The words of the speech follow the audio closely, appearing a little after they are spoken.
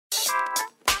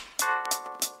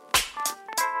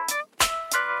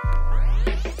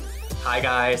Hi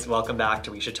guys, welcome back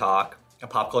to We Should Talk, a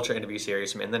pop culture interview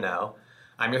series from In the Know.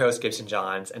 I'm your host, Gibson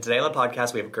Johns, and today on the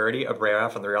podcast we have Guerdy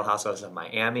Abraira from the Real Housewives of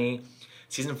Miami.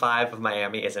 Season 5 of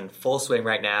Miami is in full swing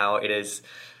right now. It is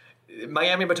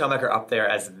Miami and Potomac are up there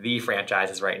as the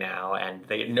franchises right now, and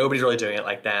nobody's really doing it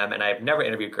like them. And I've never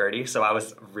interviewed Guerdy, so I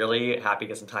was really happy to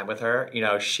get some time with her. You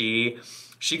know, she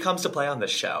comes to play on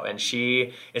this show, and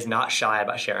she is not shy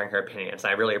about sharing her opinions,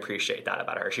 and I really appreciate that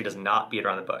about her. She does not beat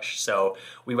around the bush. So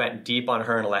we went deep on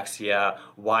her and Alexia,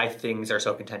 why things are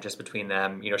so contentious between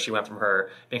them. You know, she went from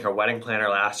her being her wedding planner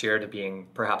last year to being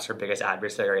perhaps her biggest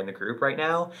adversary in the group right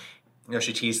now. You know,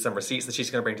 she teased some receipts that she's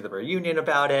going to bring to the reunion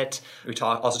about it. We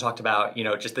also talked about, you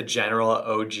know, just the general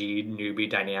OG newbie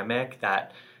dynamic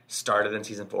that started in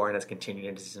season 4 and has continued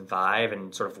into season 5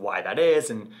 and sort of why that is.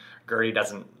 And Guerdy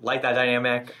doesn't like that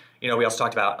dynamic. You know, we also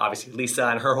talked about, obviously, Lisa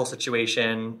and her whole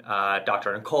situation,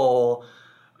 Dr. Nicole.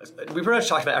 We pretty much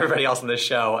talked about everybody else on this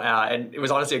show, and it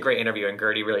was honestly a great interview, and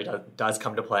Guerdy really does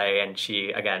come to play, and she,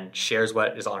 again, shares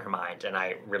what is on her mind, and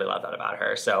I really love that about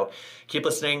her. So keep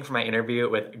listening for my interview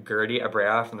with Guerdy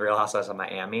Abraira from the Real Housewives of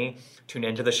Miami. Tune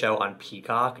into the show on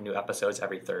Peacock, new episodes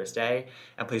every Thursday,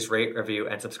 and please rate, review,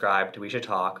 and subscribe to We Should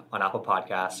Talk on Apple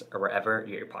Podcasts or wherever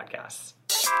you get your podcasts.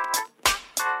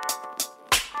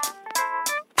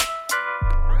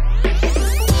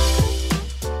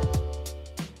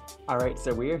 All right,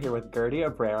 so we are here with Guerdy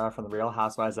Abraira from the Real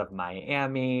Housewives of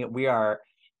Miami. We are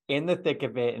in the thick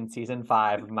of it in season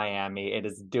 5 of Miami. It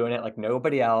is doing it like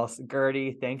nobody else.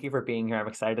 Guerdy, thank you for being here. I'm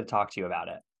excited to talk to you about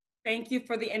it. Thank you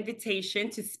for the invitation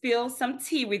to spill some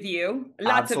tea with you.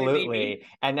 Lots Absolutely. of it, baby.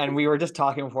 And we were just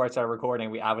talking before I started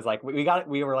recording. We got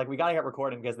to get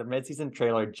recording because the mid-season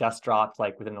trailer just dropped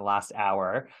like within the last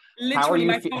hour. Literally,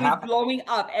 my phone is blowing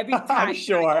up every time. I'm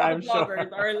sure. All the bloggers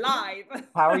are live.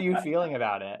 How are you feeling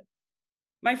about it?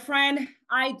 My friend,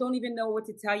 I don't even know what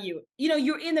to tell you. You know,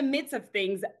 you're in the midst of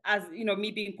things as, you know, me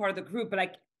being part of the group, but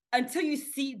like until you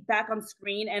see it back on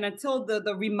screen and until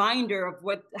the reminder of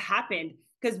what happened,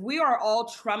 because we are all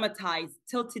traumatized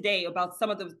till today about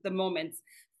some of the moments,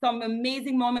 some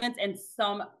amazing moments and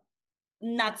some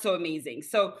not so amazing.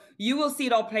 So you will see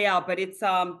it all play out, but it's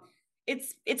a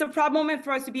proud moment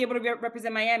for us to be able to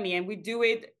represent Miami, and we do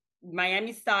it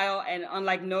Miami style and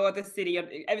unlike no other city.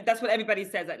 That's what everybody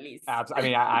says, at least.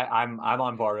 Absolutely. I mean, I'm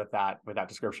on board with that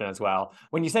description as well.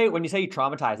 When you say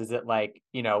traumatized, is it like,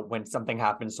 you know, when something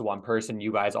happens to one person,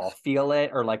 you guys all feel it,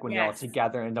 or like when you're all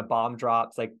together and the bomb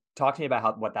drops? Like, talk to me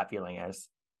about what that feeling is.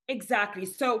 Exactly.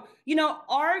 So, you know,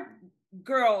 our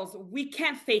girls, we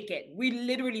can't fake it. We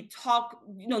literally talk,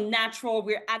 you know, natural.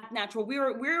 We're act natural.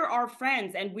 We're our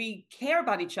friends, and we care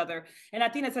about each other. And I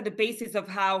think that's at the basis of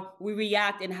how we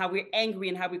react and how we're angry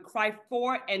and how we cry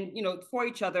for and, you know, for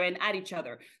each other and at each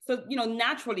other. So, you know,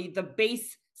 naturally the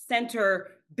base center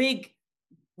big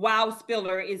wow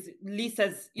spiller is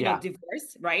Lisa's, you know,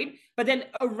 divorce, right? But then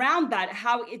around that,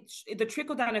 how the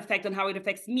trickle down effect on how it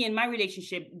affects me and my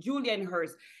relationship, Julia and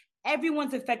hers.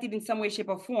 Everyone's affected in some way, shape,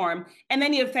 or form. And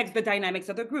then it affects the dynamics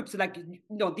of the group. So like, you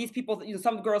know, these people, you know,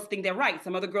 some girls think they're right.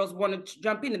 Some other girls want to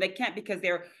jump in and they can't because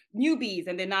they're newbies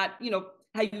and they're not, you know,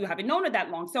 how you haven't known it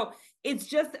that long. So it's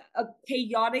just a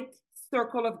chaotic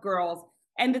circle of girls.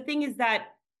 And the thing is that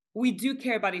we do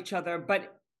care about each other,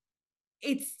 but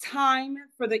it's time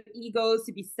for the egos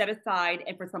to be set aside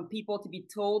and for some people to be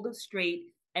told straight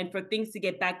and for things to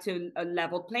get back to a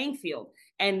level playing field.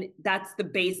 And that's the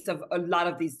base of a lot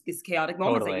of these chaotic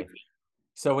moments. Totally.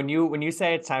 So when you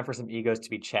say it's time for some egos to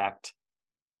be checked,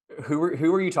 who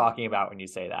are you talking about when you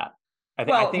say that? I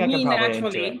think I can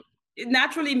probably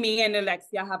naturally me and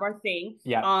Alexia have our thing.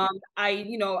 Yeah.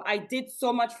 I did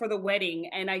so much for the wedding,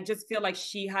 and I just feel like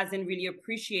she hasn't really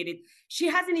appreciated.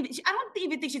 I don't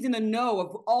even think she's in the know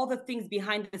of all the things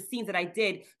behind the scenes that I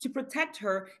did to protect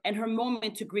her and her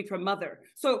moment to grieve her mother.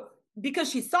 So because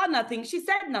she saw nothing, she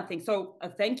said nothing. So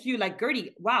thank you, like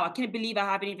Guerdy. Wow, I can't believe I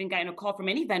haven't even gotten a call from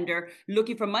any vendor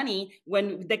looking for money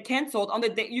when they canceled on the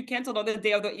day you canceled on the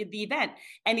day of the event.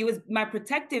 And it was my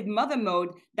protective mother mode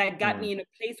that got me in a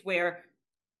place where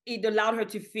it allowed her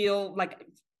to feel like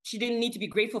she didn't need to be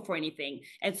grateful for anything.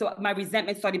 And so my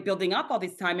resentment started building up all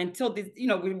this time until this, you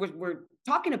know, we're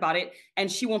talking about it, and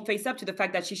she won't face up to the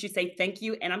fact that she should say thank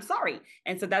you and I'm sorry.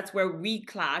 And so that's where we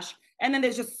clash. And then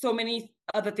there's just so many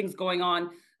other things going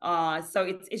on. So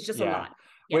it's just a lot.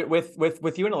 Yeah.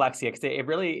 With you and Alexia, because it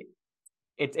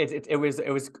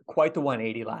was quite the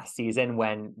 180 last season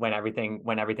when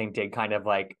everything did kind of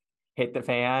like hit the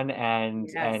fan and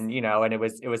you know, and it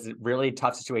was a really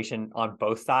tough situation on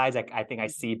both sides. I think I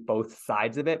see both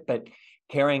sides of it, but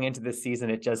carrying into this season,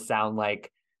 it just sounds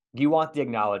like you want the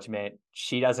acknowledgement.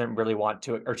 She doesn't really want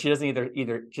to, or she doesn't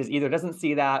she either doesn't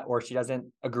see that, or she doesn't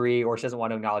agree, or she doesn't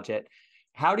want to acknowledge it.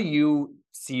 How do you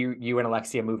see you and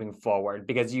Alexia moving forward?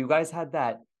 Because you guys had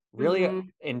that really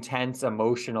intense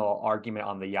emotional argument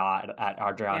on the yacht at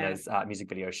Adriana's music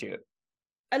video shoot.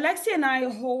 Alexia and I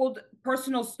hold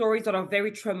personal stories that are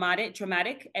very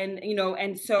traumatic, and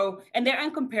and they're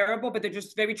incomparable, but they're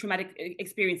just very traumatic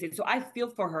experiences. So I feel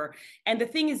for her. And the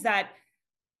thing is that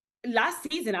last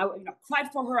season, I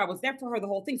cried for her. I was there for her, the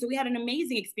whole thing. So we had an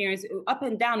amazing experience, up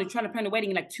and down, and trying to plan a wedding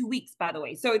in like 2 weeks, by the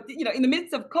way. So, in the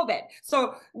midst of COVID.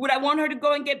 So would I want her to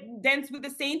go and dance with the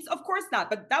Saints? Of course not.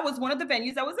 But that was one of the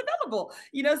venues that was available,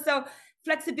 so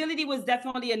flexibility was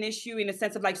definitely an issue, in a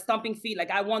sense of like stomping feet.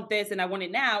 Like, I want this and I want it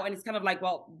now. And it's kind of like,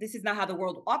 well, this is not how the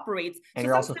world operates. And so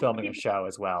you're also filming a show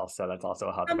as well. So that's also a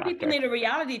other factor. Some people need a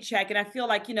reality check. And I feel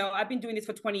like, I've been doing this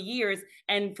for 20 years.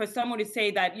 And for someone to say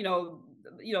that,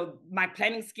 my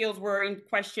planning skills were in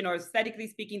question, or aesthetically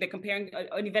speaking, that comparing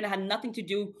an event that had nothing to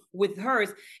do with hers,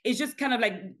 is just kind of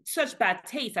like such bad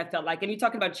taste, I felt like. And you're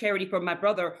talking about charity for my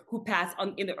brother who passed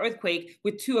in the earthquake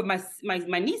with 2 of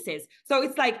my nieces. So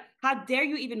it's like, how dare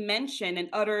you even mention and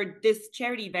utter this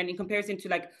charity event in comparison to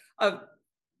like a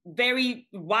very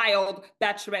wild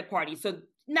bachelorette party? So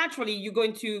naturally you go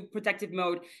into protective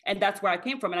mode, and that's where I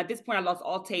came from. And at this point I lost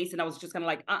all taste, and I was just kind of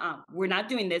like, we're not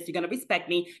doing this. You're going to respect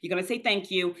me. You're going to say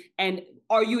thank you. And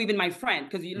are you even my friend?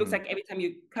 Because it looks like every time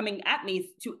you're coming at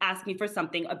me to ask me for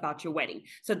something about your wedding.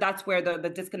 So that's where the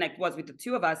disconnect was with the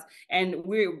 2 of us. And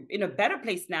we're in a better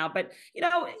place now. But,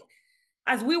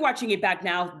 as we're watching it back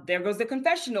now, there goes the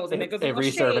confessionals, and there goes it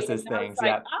resurfaces things.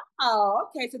 Like, oh,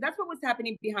 okay. So that's what was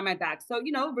happening behind my back. So,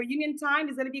 reunion time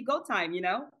is going to be go time,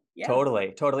 Yeah.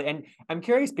 Totally. And I'm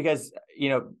curious because,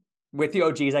 with the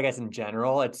OGs, I guess in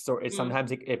general, it's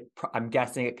sometimes I'm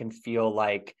guessing it can feel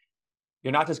like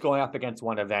you're not just going up against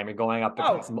one of them, you're going up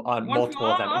against multiple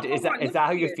of them. Is that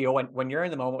how you feel when you're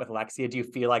in the moment with Alexia? Do you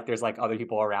feel like there's like other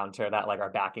people around her that like are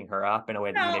backing her up in a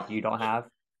way that maybe you don't have?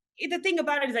 The thing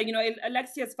about it is that,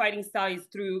 Alexia's fighting style is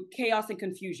through chaos and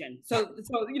confusion. So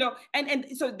and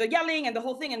so the yelling and the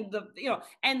whole thing, and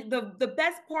the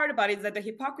best part about it is that the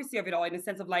hypocrisy of it all, in the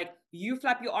sense of like, you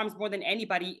flap your arms more than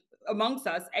anybody amongst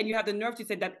us, and you have the nerve to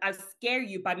say that I scare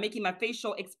you by making my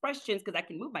facial expressions, because I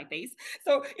can move my face.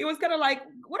 So it was kind of like,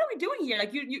 what are we doing here?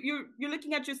 Like, you're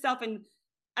looking at yourself, and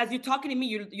as you're talking to me,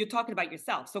 you're talking about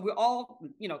yourself. So we're all,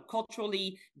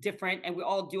 culturally different, and we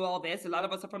all do all this. A lot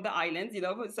of us are from the islands,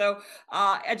 So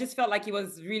I just felt like it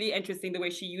was really interesting the way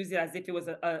she used it, as if it was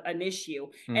an issue,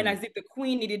 and as if the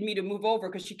queen needed me to move over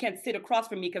because she can't sit across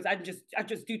from me because I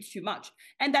just do too much.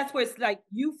 And that's where it's like,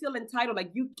 you feel entitled,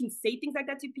 like you can say things like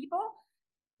that to people.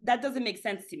 That doesn't make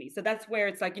sense to me. So that's where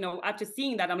it's like, after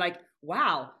seeing that, I'm like,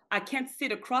 wow, I can't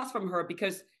sit across from her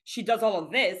because she does all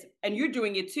of this, and you're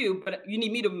doing it too, but you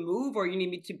need me to move, or you need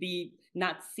me to be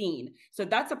not seen. So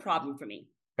that's a problem for me.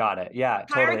 Got it. Yeah,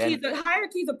 totally.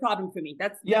 Hierarchy is a problem for me.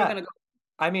 That's never gonna go.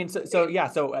 I mean,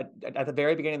 so at the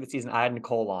very beginning of the season, I had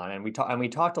Nicole on, and we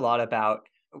talked a lot about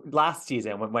last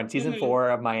season when season 4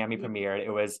 of Miami premiered.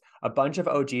 It was a bunch of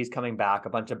OGs coming back, a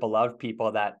bunch of beloved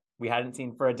people that we hadn't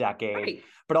seen for a decade,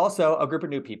 but also a group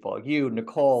of new people, you,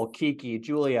 Nicole, Kiki,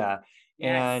 Julia. Yes.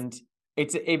 And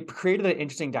it created an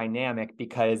interesting dynamic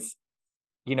because,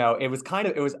 it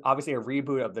was obviously a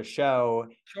reboot of the show.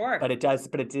 Sure. But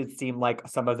it did seem like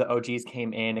some of the OGs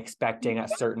came in expecting a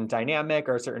certain dynamic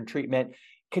or a certain treatment.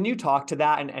 Can you talk to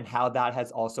that and how that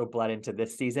has also bled into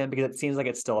this season? Because it seems like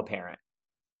it's still apparent.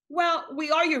 Well, we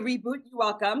are your reboot. You're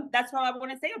welcome. That's all I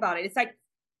want to say about it. It's like,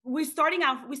 we're starting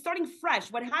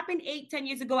fresh. What happened 8-10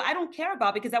 years ago, I don't care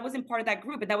about, because I wasn't part of that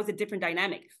group, and that was a different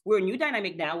dynamic. We're a new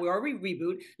dynamic now. We're a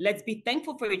reboot. Let's be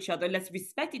thankful for each other. Let's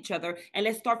respect each other, and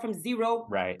let's start from 0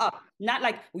 up. Not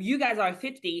like, well, you guys are at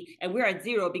 50 and we're at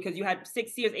 0 because you had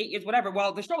 6 years, 8 years, whatever.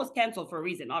 Well, the show was canceled for a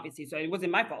reason, obviously, so it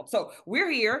wasn't my fault. So we're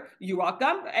here. You're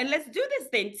welcome, and let's do this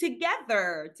thing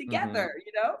together.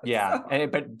 Yeah.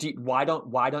 So. Why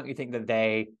don't you think that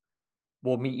they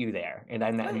will meet you there in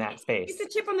that space? It's a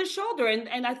chip on the shoulder.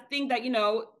 And I think that,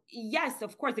 yes,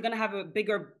 of course, they're going to have a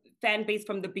bigger fan base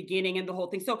from the beginning and the whole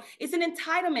thing. So it's an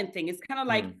entitlement thing. It's kind of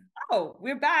like, oh,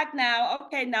 we're back now.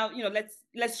 Okay, now,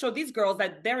 let's show these girls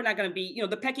that they're not going to be,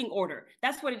 the pecking order.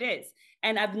 That's what it is.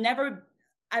 And I've never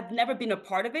been a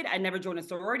part of it. I never joined a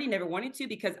sorority, never wanted to,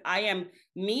 because I am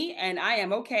me and I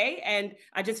am okay. And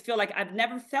I just feel like I've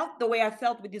never felt the way I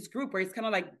felt with this group, where it's kind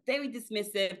of like very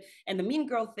dismissive and the mean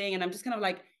girl thing. And I'm just kind of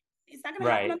like, it's not going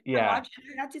to happen.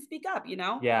 I have to speak up,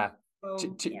 Yeah. So,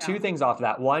 two things off of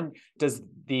that. One, does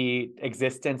the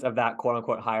existence of that quote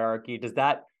unquote hierarchy, does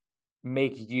that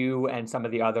make you and some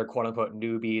of the other quote unquote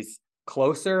newbies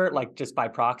closer, like just by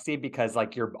proxy, because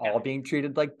like you're all being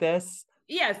treated like this?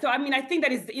 Yeah, so I mean, I think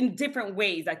that is in different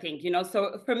ways, I think, so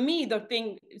for me, the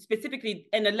thing specifically,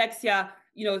 and Alexia,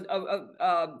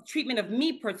 treatment of me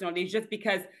personally is just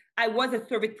because I was a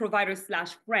service provider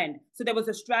 / friend. So there was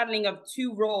a straddling of two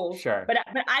roles, Sure. but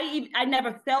I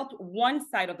never felt one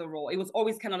side of the role. It was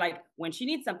always kind of like when she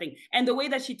needs something. And the way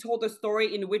that she told the story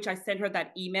in which I sent her that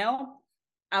email,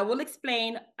 I will explain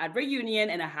at reunion,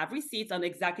 and I have receipts on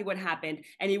exactly what happened.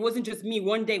 And it wasn't just me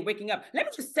one day waking up, let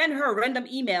me just send her a random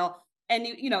email. And,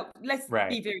 let's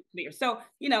be very clear. So,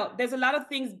 there's a lot of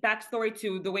things, backstory to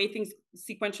the way things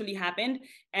sequentially happened.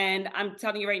 And I'm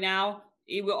telling you right now,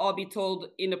 it will all be told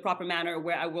in the proper manner,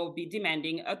 where I will be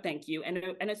demanding a thank you and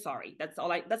a sorry. That's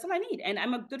all I need. And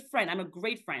I'm a good friend. I'm a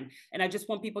great friend. And I just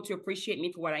want people to appreciate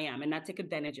me for what I am and not take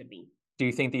advantage of me. Do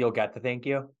you think that you'll get the thank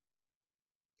you?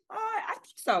 I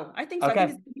think so. I think so. Okay. I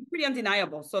think it's pretty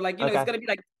undeniable. So like, it's going to be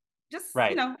like, just,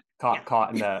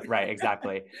 caught in the right.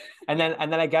 Exactly. And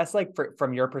then I guess like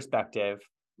from your perspective,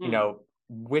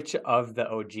 which of the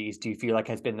OGs do you feel like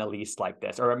has been the least like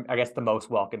this, or I guess the most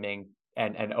welcoming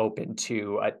and open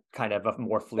to a kind of a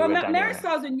more fluid dynamic?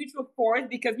 Marisol's a neutral force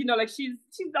because, like she's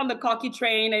on the cocky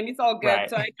train and it's all good. Right.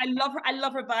 So I love her. I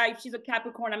love her vibe. She's a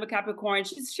Capricorn. I'm a Capricorn.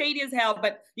 She's shady as hell,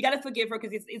 but you got to forgive her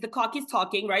because it's the cocky's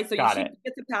talking, right? So she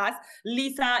gets a pass.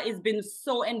 Lisa has been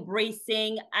so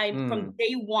embracing. From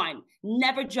day one,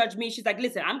 never judge me. She's like,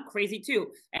 listen, I'm crazy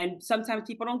too. And sometimes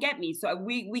people don't get me. So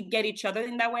we get each other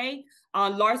in that way.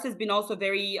 Larsa has been also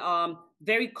very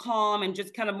calm and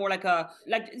just kind of more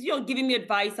giving me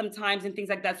advice sometimes and things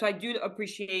like that. So I do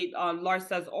appreciate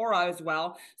Larsa's aura as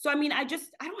well. So I mean, I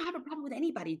don't have a problem with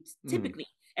anybody typically.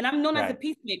 And I'm known as a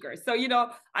peacemaker. So,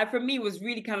 for me, it was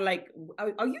really kind of like, are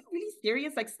you really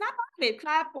serious? Like, snap on it,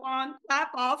 clap on, clap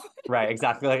off. Right,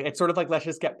 exactly. Like, it's sort of like, let's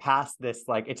just get past this.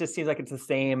 Like, it just seems like it's the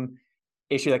same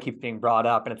issue that keeps being brought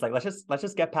up. And it's like, let's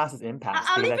just get past this impasse.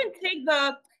 I'll even take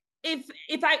the, if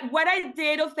what I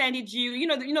did offended you,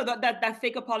 that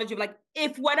fake apology of like,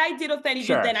 if what I did offended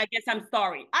you, then I guess I'm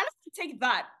sorry. I'll take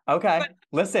that. Okay. But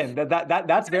listen,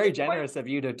 that's very generous of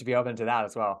you to be open to that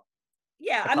as well.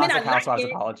 Yeah, I mean, I Housewives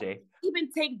apology. Even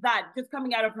take that, just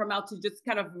coming out of her mouth, to just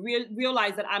kind of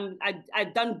realize that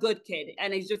I've done good, kid,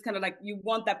 and it's just kind of like, you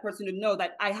want that person to know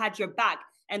that I had your back,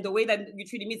 and the way that you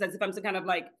treated me is as if I'm some kind of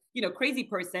like crazy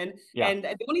person. Yeah. And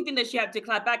the only thing that she had to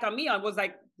clap back on me on was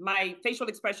like my facial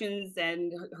expressions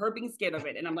and her being scared of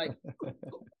it, and I'm like,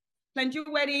 planned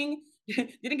your wedding,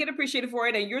 didn't get appreciated for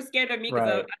it, and you're scared of me because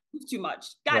I do too much.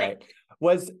 Got it.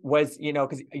 Was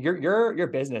because your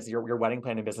business, your wedding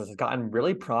planning business has gotten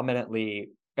really prominently.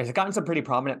 It's gotten some pretty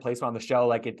prominent placement on the show,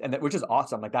 which is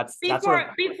awesome. Like that's before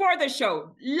the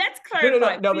show. Let's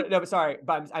clarify. No, but sorry,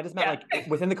 but I just meant like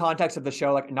within the context of the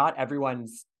show, like not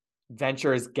everyone's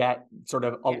ventures get sort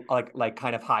of like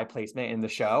kind of high placement in the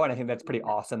show, and I think that's pretty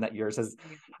awesome that yours is.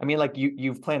 I mean, like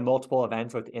you've planned multiple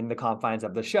events within the confines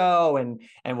of the show and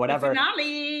whatever. The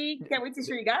finale, can't wait to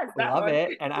show you guys. Love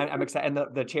it, and I'm excited.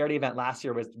 And the charity event last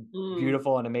year was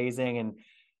beautiful and amazing, and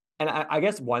I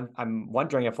guess I'm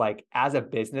wondering if, like, as a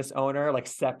business owner, like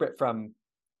separate from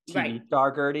TV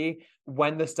star Guerdy,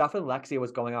 when the stuff with Alexia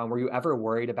was going on, were you ever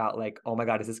worried about like, oh my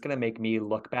God, is this going to make me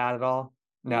look bad at all?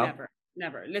 No,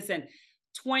 never. Listen,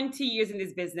 20 years in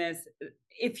this business.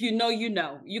 If you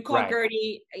call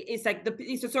Guerdy, it's like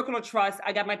it's a circle of trust.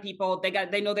 I got my people.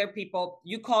 They know their people.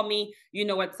 You call me, you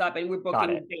know what's up, and we're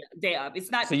booking day up. It's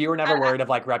not. So you were never worried of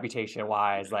like reputation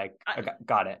wise, like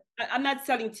got it. I'm not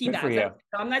selling tea bags.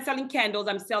 I'm not selling candles.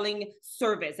 I'm selling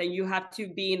service, and you have to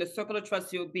be in a circle of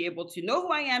trust to be able to know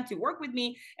who I am, to work with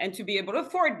me, and to be able to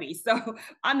afford me. So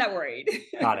I'm not worried.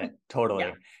 Got it. Totally.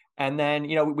 Yeah. And then,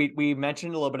 we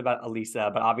mentioned a little bit about Elisa,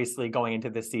 but obviously going into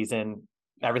this season,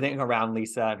 everything around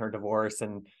Lisa and her divorce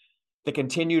and the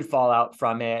continued fallout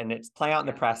from it, and it's playing out in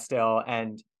the press still.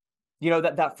 And,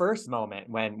 that first moment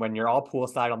when you're all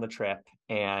poolside on the trip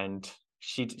and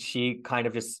she kind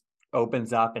of just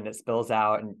opens up and it spills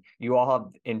out and you all have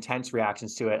intense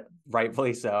reactions to it,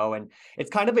 rightfully so. And it's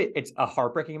kind of it's a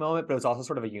heartbreaking moment, but it was also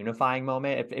sort of a unifying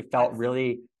moment. It felt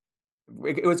really...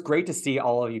 It was great to see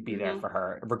all of you be there for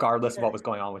her, regardless of what was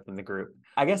going on within the group.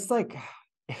 I guess like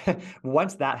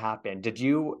once that happened, did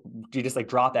you just like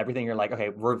drop everything? You're like, okay,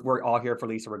 we're all here for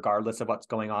Lisa, regardless of what's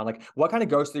going on. Like, what kind of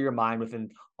goes through your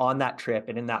mind on that trip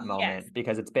and in that moment,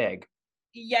 because it's big?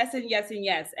 Yes, and yes, and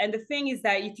yes. And the thing is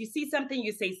that if you see something,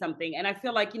 you say something. And I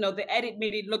feel like, the edit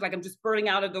made it look like I'm just burning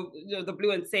out of the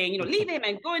blue and saying, leave him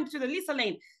and go into the Lisa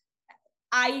lane.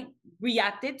 I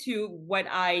reacted to what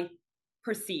I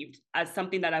perceived as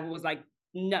something that I was like,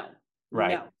 no.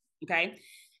 Okay.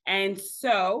 And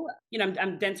so,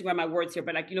 I'm dancing around my words here,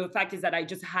 but like, the fact is that I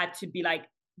just had to be like,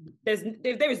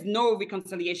 there is no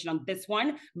reconciliation on this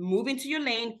one. Move into your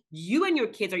lane. You and your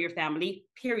kids are your family,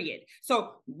 period.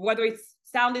 So whether it's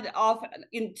sounded off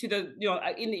into the,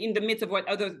 in the midst of what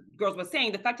other girls were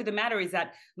saying, the fact of the matter is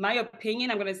that my opinion,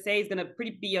 I'm going to say, is going to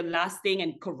pretty be a lasting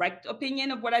and correct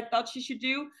opinion of what I thought she should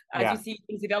do as you see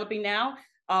things developing now,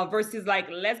 versus like,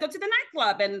 let's go to the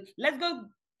nightclub and let's go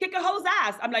kick a hoe's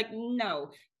ass. I'm like, no,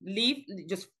 leave,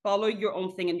 just follow your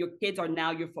own thing, and your kids are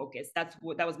now your focus. That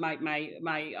was my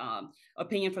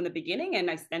opinion from the beginning,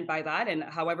 and I stand by that. And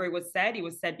however it was said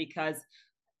because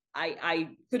I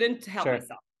couldn't help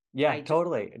myself. Yeah,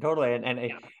 totally.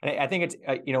 And I think it's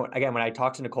again, when I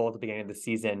talked to Nicole at the beginning of the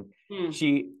season,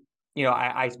 she,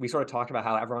 we sort of talked about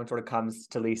how everyone sort of comes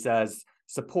to Lisa's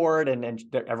support, and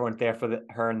everyone's there for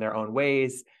her in their own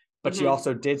ways, but she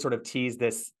also did sort of tease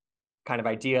this kind of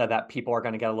idea that people are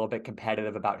going to get a little bit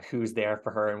competitive about who's there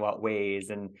for her in what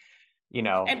ways. And,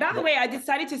 And by the way, I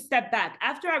decided to step back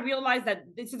after I realized that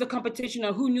this is a competition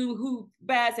of who knew who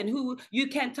best and who you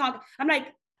can't talk. I'm like,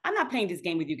 I'm not playing this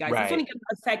game with you guys. It's only going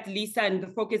to affect Lisa, and the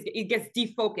focus, it gets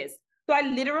defocused. So I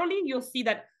literally, you'll see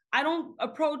that I don't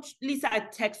approach Lisa. I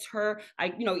text her.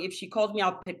 If she calls me,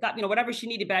 I'll pick up, whatever she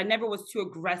needed, but I never was too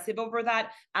aggressive over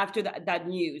that after that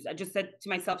news. I just said to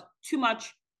myself, too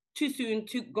much, too soon,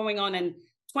 too going on, and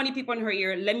 20 people in her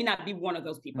ear. Let me not be one of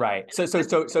those people. Right. So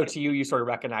to you sort of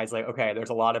recognize like, okay, there's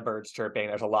a lot of birds chirping.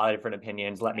 There's a lot of different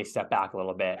opinions. Let me step back a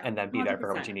little bit and then be 100%. There for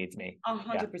her when she needs me.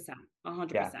 100%.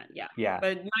 100%. Yeah.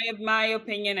 But my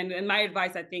opinion and my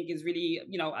advice, I think, is really,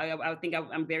 I think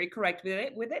I'm very correct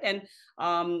with it. And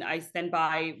I stand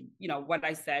by, what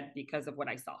I said because of what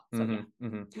I saw. So,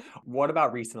 What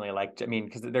about recently? Like, I mean,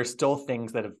 because there's still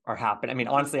things that are happening. I mean,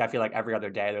 honestly, I feel like every other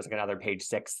day there's like another Page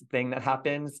Six thing that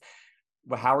happens.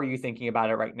 How are you thinking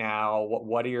about it right now?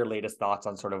 What are your latest thoughts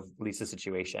on sort of Lisa's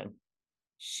situation?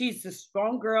 She's a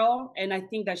strong girl, and I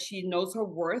think that she knows her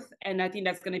worth, and I think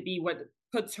that's going to be what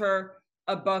puts her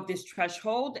above this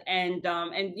threshold. And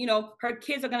her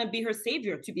kids are going to be her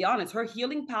savior. To be honest, her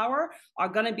healing power are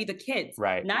going to be the kids,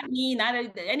 right? Not me, not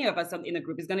any of us in the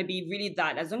group. Is going to be really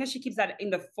that. As long as she keeps that in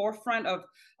the forefront of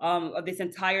this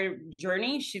entire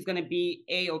journey, she's going to be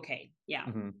a-okay. Yeah.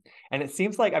 And it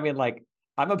seems like, I mean, like,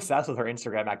 I'm obsessed with her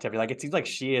Instagram activity. Like, it seems like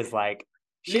she is like,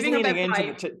 she's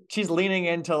leaning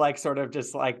into like sort of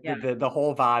just like the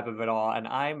whole vibe of it all. And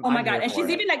I'm my God. And she's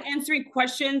even like answering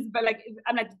questions, but like,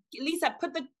 I'm like, Lisa,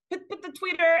 put the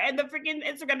Twitter and the freaking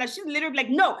Instagram. That she's literally like,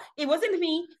 no, it wasn't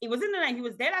me. It wasn't the night. He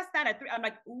was there last night at 3. I'm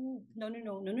like, ooh, no.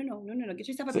 Get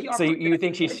yourself a PR. So you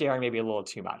think she's sharing maybe a little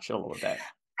too much, a little bit.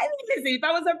 I mean, listen, if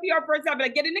I was a PR person, I'd be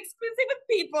like, get an exclusive with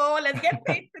people. Let's get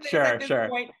paid for this at this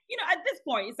point. At this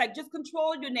point, it's like, just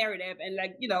control your narrative. And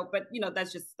like, but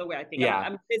that's just the way I think.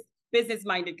 I'm this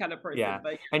business-minded kind of person. Yeah.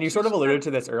 But, and you sort of alluded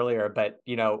to this earlier, but,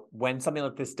 when something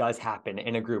like this does happen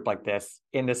in a group like this,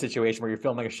 in this situation where you're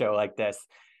filming a show like this,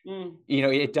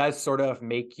 it does sort of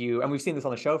make you, and we've seen this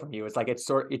on the show from you, it's like,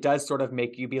 it does sort of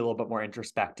make you be a little bit more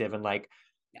introspective and like,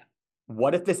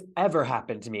 what if this ever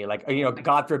happened to me? Like,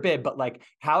 God forbid, but like,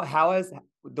 how has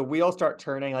the wheels start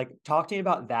turning? Like, talk to me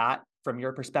about that from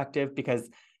your perspective, because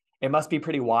it must be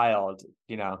pretty wild,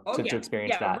 to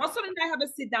experience that. Russell and I have a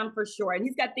sit down for sure. And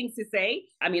he's got things to say.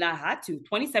 I mean, I had to.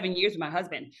 27 years with my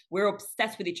husband. We're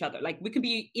obsessed with each other. Like, we could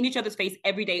be in each other's face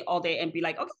every day, all day, and be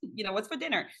like, okay, what's for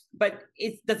dinner? But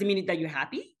it doesn't mean that you're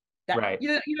happy. Right. You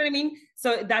know what I mean?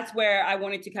 So that's where I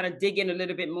wanted to kind of dig in a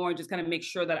little bit more and just kind of make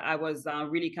sure that I was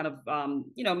really kind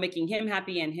of, making him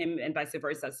happy and him and vice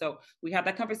versa. So we have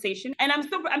that conversation, and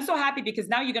I'm so happy because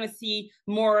now you're going to see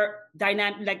more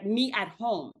dynamic, like me at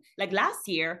home. Like last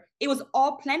year, it was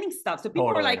all planning stuff. So people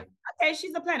were like, okay,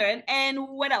 she's a planner. And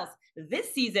what else?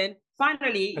 This season,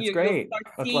 finally, that's great.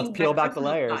 Let's peel back the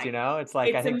layers, It's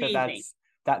like, I think amazing.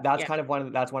 That's kind of one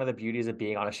of the beauties of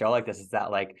being on a show like this, is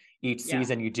that like each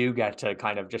season you do get to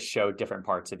kind of just show different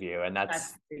parts of you, and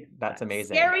that's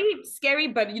amazing. Scary,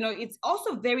 but it's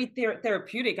also very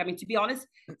therapeutic. I mean, to be honest,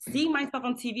 seeing myself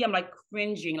on TV, I'm like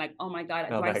cringing, like, oh my God.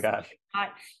 Oh my gosh.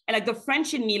 And like the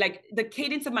French in me, like the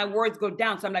cadence of my words go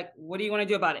down. So I'm like, what do you want to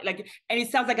do about it? Like, and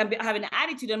it sounds like I have an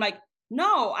attitude. I'm like,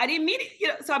 no, I didn't mean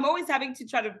it. So I'm always having to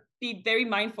try to be very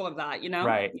mindful of that,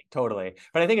 Right. Totally.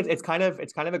 But I think it's kind of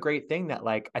a great thing that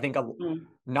like, I think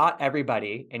not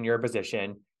everybody in your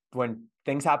position, when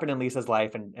things happen in Lisa's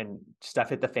life and stuff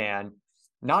hit the fan,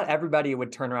 not everybody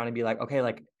would turn around and be like, okay,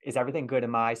 like, is everything good in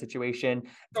my situation?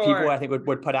 Sure. People I think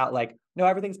would put out like, no,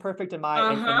 everything's perfect in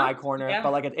my in my corner. Yeah.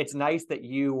 But like, it's nice that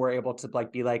you were able to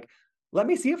like, be like, let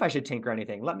me see if I should tinker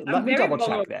anything. Let I'm me very double check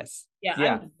vulnerable. this. Yeah,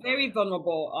 Yeah. I'm very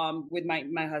vulnerable with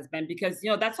my husband because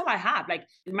that's all I have. Like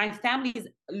my family is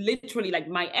literally like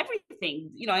my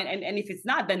everything, and if it's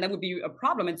not, then that would be a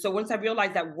problem. And so once I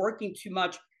realized that working too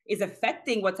much is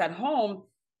affecting what's at home,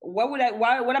 what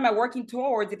am I working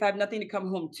towards if I have nothing to come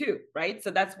home to? Right. So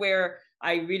that's where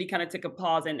I really kind of took a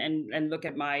pause and look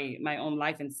at my own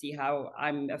life and see how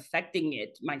I'm affecting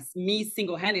it, me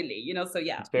single-handedly, so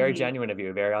yeah. It's very genuine of you.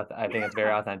 I think it's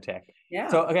very authentic. Yeah.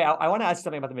 So, okay, I want to ask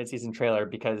something about the mid-season trailer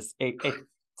because it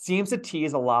seems to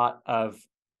tease a lot of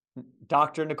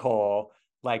Dr. Nicole.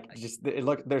 Like, just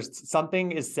there's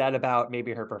something is said about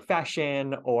maybe her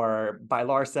profession or by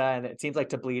Larsa, and it seems like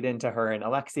to bleed into her and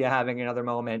Alexia having another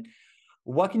moment.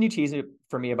 What can you tease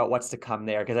for me about what's to come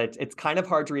there? Because it's kind of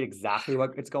hard to read exactly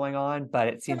what's going on, but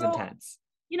it seems intense.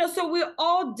 So we're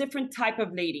all different type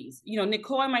of ladies.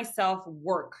 Nicole and myself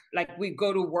work, like we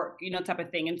go to work, type of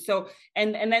thing. And so,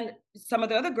 and then some of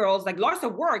the other girls, like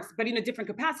Larsa works, but in a different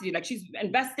capacity. Like she's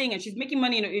investing and she's making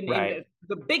money in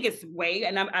the biggest way.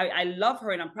 And I love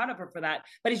her and I'm proud of her for that.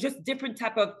 But it's just different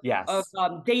type of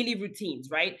daily routines,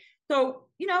 right? So,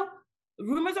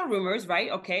 rumors are rumors,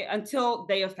 right? Okay, until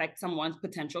they affect someone's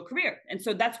potential career. And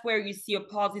so that's where you see a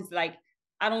pause. It's like,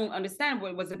 I don't understand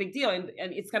what was the big deal. And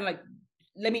it's kind of like,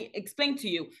 let me explain to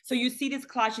you. So you see this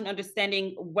clash in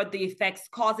understanding what the effects,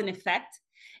 cause and effect,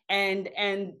 and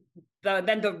then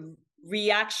the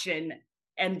reaction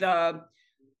and the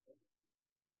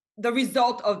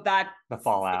result of that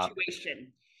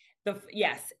situation.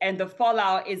 And the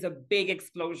fallout is a big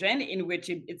explosion in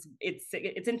which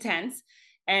it's intense.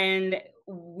 And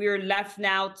we're left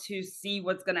now to see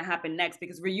what's going to happen next,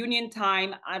 because reunion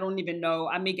time, I don't even know.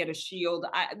 I may get a shield.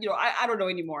 I don't know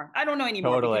anymore.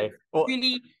 Totally. Well,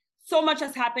 really, so much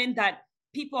has happened that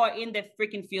people are in their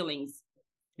freaking feelings.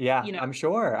 Yeah, I'm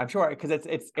sure. Because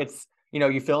it's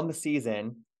you film the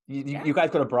season. You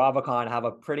guys go to BravoCon, have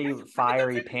a pretty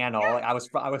fiery panel. I was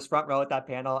front row at that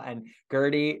panel, and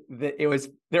Guerdy,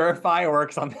 there are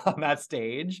fireworks on that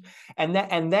stage, and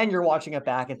then you're watching it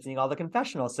back and seeing all the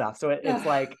confessional stuff. So it's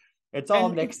like it's all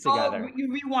mixed together.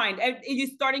 You rewind, and you're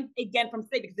starting again from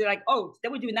stage because they're like, oh, they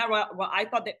were doing that. Well, I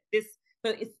thought that this,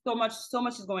 but it's so much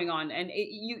is going on, and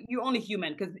you're only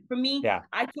human. Because for me,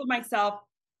 I told myself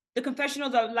the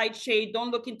confessionals are light shade.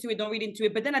 Don't look into it. Don't read into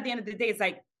it. But then at the end of the day, it's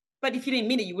like, but if you didn't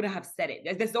mean it, you wouldn't have said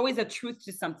it. There's always a truth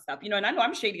to some stuff, and I know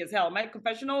I'm shady as hell. My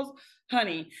confessionals,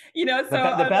 honey, so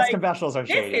the best confessionals are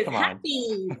shady. This is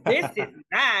happy. This is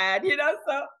bad,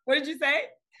 So what did you say?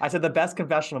 I said the best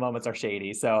confessional moments are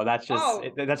shady. So that's just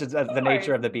the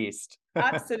nature of the beast.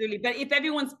 Absolutely. But if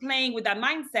everyone's playing with that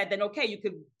mindset, then okay, you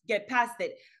could get past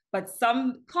it. But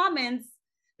some comments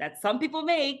that some people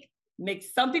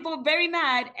makes some people very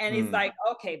mad, and it's like,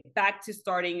 okay, back to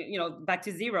starting, back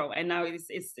to zero, and now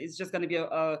it's just going to be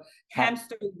a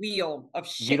hamster wheel of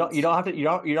shit. You don't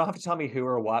have to tell me who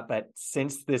or what, but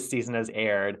since this season has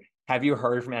aired, have you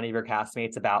heard from any of your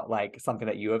castmates about like something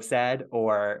that you have said,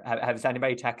 or has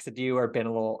anybody texted you or been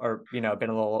a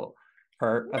little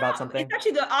hurt about something? It's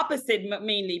actually the opposite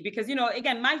mainly, because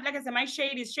again, like I said, my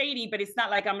shade is shady, but it's not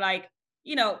like I'm like,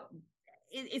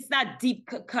 it's not deep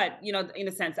cut, in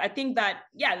a sense. I think that,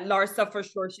 Larsa for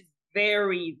sure, she's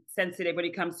very sensitive when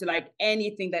it comes to like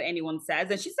anything that anyone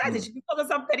says, and she says it. She calls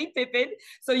herself Petty Pippen.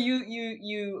 So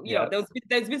you know,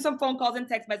 there's been some phone calls and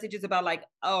text messages about like,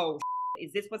 oh,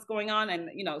 is this what's going on? And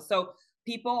so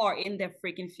people are in their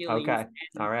freaking feelings. Okay,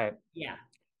 all right. Yeah.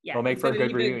 We'll make for a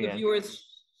good reunion. The viewers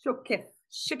shook it.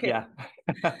 Yeah.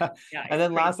 And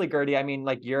then lastly, Guerdy, I mean,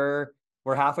 like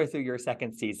we're halfway through your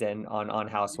second season on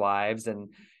Housewives, and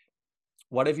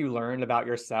what have you learned about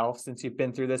yourself since you've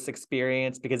been through this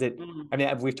experience? Because I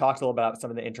mean, we've talked a little about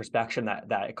some of the introspection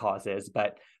that it causes,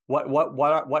 but what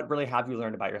really have you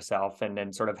learned about yourself, and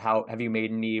then sort of how have you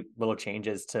made any little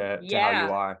changes to how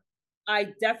you are? I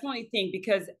definitely think,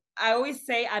 because I always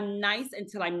say I'm nice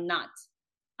until I'm not.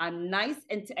 I'm nice,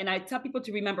 and I tell people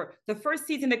to remember the first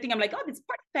season. They think I'm like, oh, this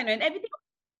party center and everything.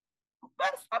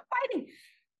 Stop fighting.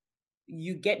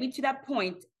 You get me to that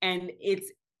point, and it's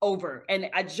over. And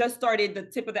I just started the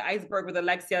tip of the iceberg with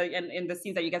Alexia, and in the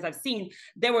scenes that you guys have seen,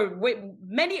 there were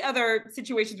many other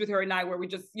situations with her and I where we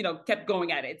just, kept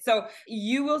going at it. So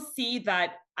you will see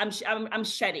that I'm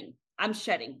shedding. I'm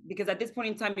shedding, because at this point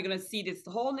in time, you're going to see this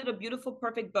whole little beautiful,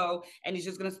 perfect bow, and it's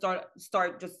just going to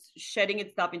start just shedding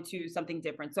itself into something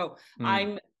different. So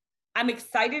I'm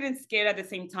excited and scared at the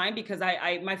same time, because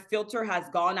my filter has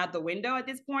gone out the window at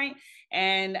this point,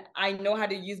 and I know how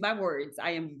to use my words.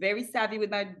 I am very savvy with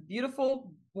my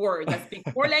beautiful words. I speak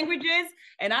 4 languages,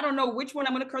 and I don't know which one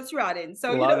I'm going to curse you out in.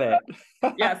 So Love it.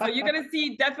 Yeah, so you're going to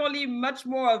see definitely much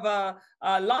more of a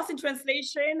loss in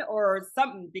translation or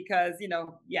something because,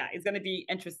 it's going to be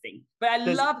interesting. But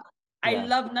I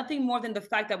love nothing more than the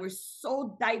fact that we're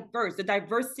so diverse. The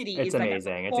diversity is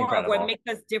amazing. Like it's incredible. What makes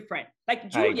us different. Like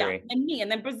Julia and me,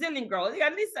 and then Brazilian girl.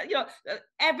 At least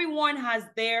everyone has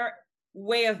their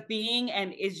way of being,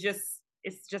 and it's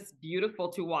just beautiful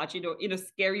to watch. In a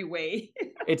scary way.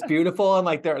 It's beautiful, and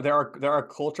like there are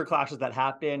culture clashes that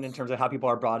happen in terms of how people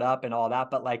are brought up and all that.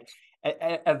 But like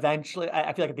eventually,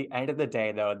 I feel like at the end of the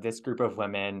day, though, this group of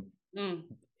women,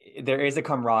 there is a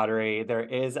camaraderie.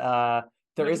 There's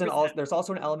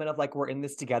also an element of like we're in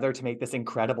this together to make this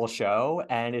incredible show,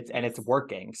 and it's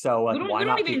working. So like, why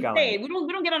not keep going? We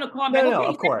don't get on a call. No,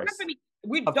 of course.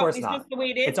 Of course not. Just the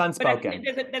way it is. It's unspoken.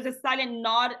 But there's a silent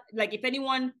nod. Like if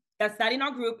anyone that's not in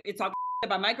our group is talking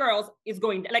about my girls is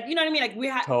going like, you know what I mean? Like we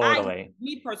have totally.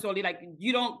 Me personally, like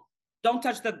you don't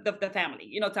touch the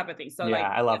family, type of thing. So yeah,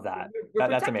 I love that.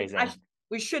 That's amazing.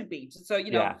 We should be. So,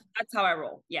 that's how I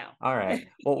roll. Yeah. All right.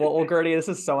 Well, Guerdy, this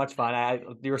is so much fun.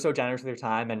 You were so generous with your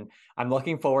time, and I'm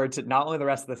looking forward to not only the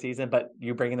rest of the season, but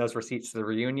you bringing those receipts to the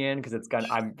reunion because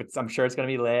I'm sure it's going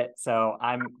to be lit. So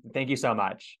thank you so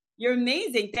much. You're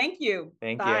amazing. Thank you.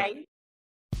 Bye.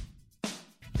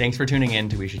 Thanks for tuning in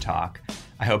to We Should Talk.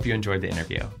 I hope you enjoyed the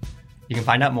interview. You can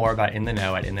find out more about In the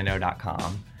Know at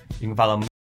intheknow.com. You can follow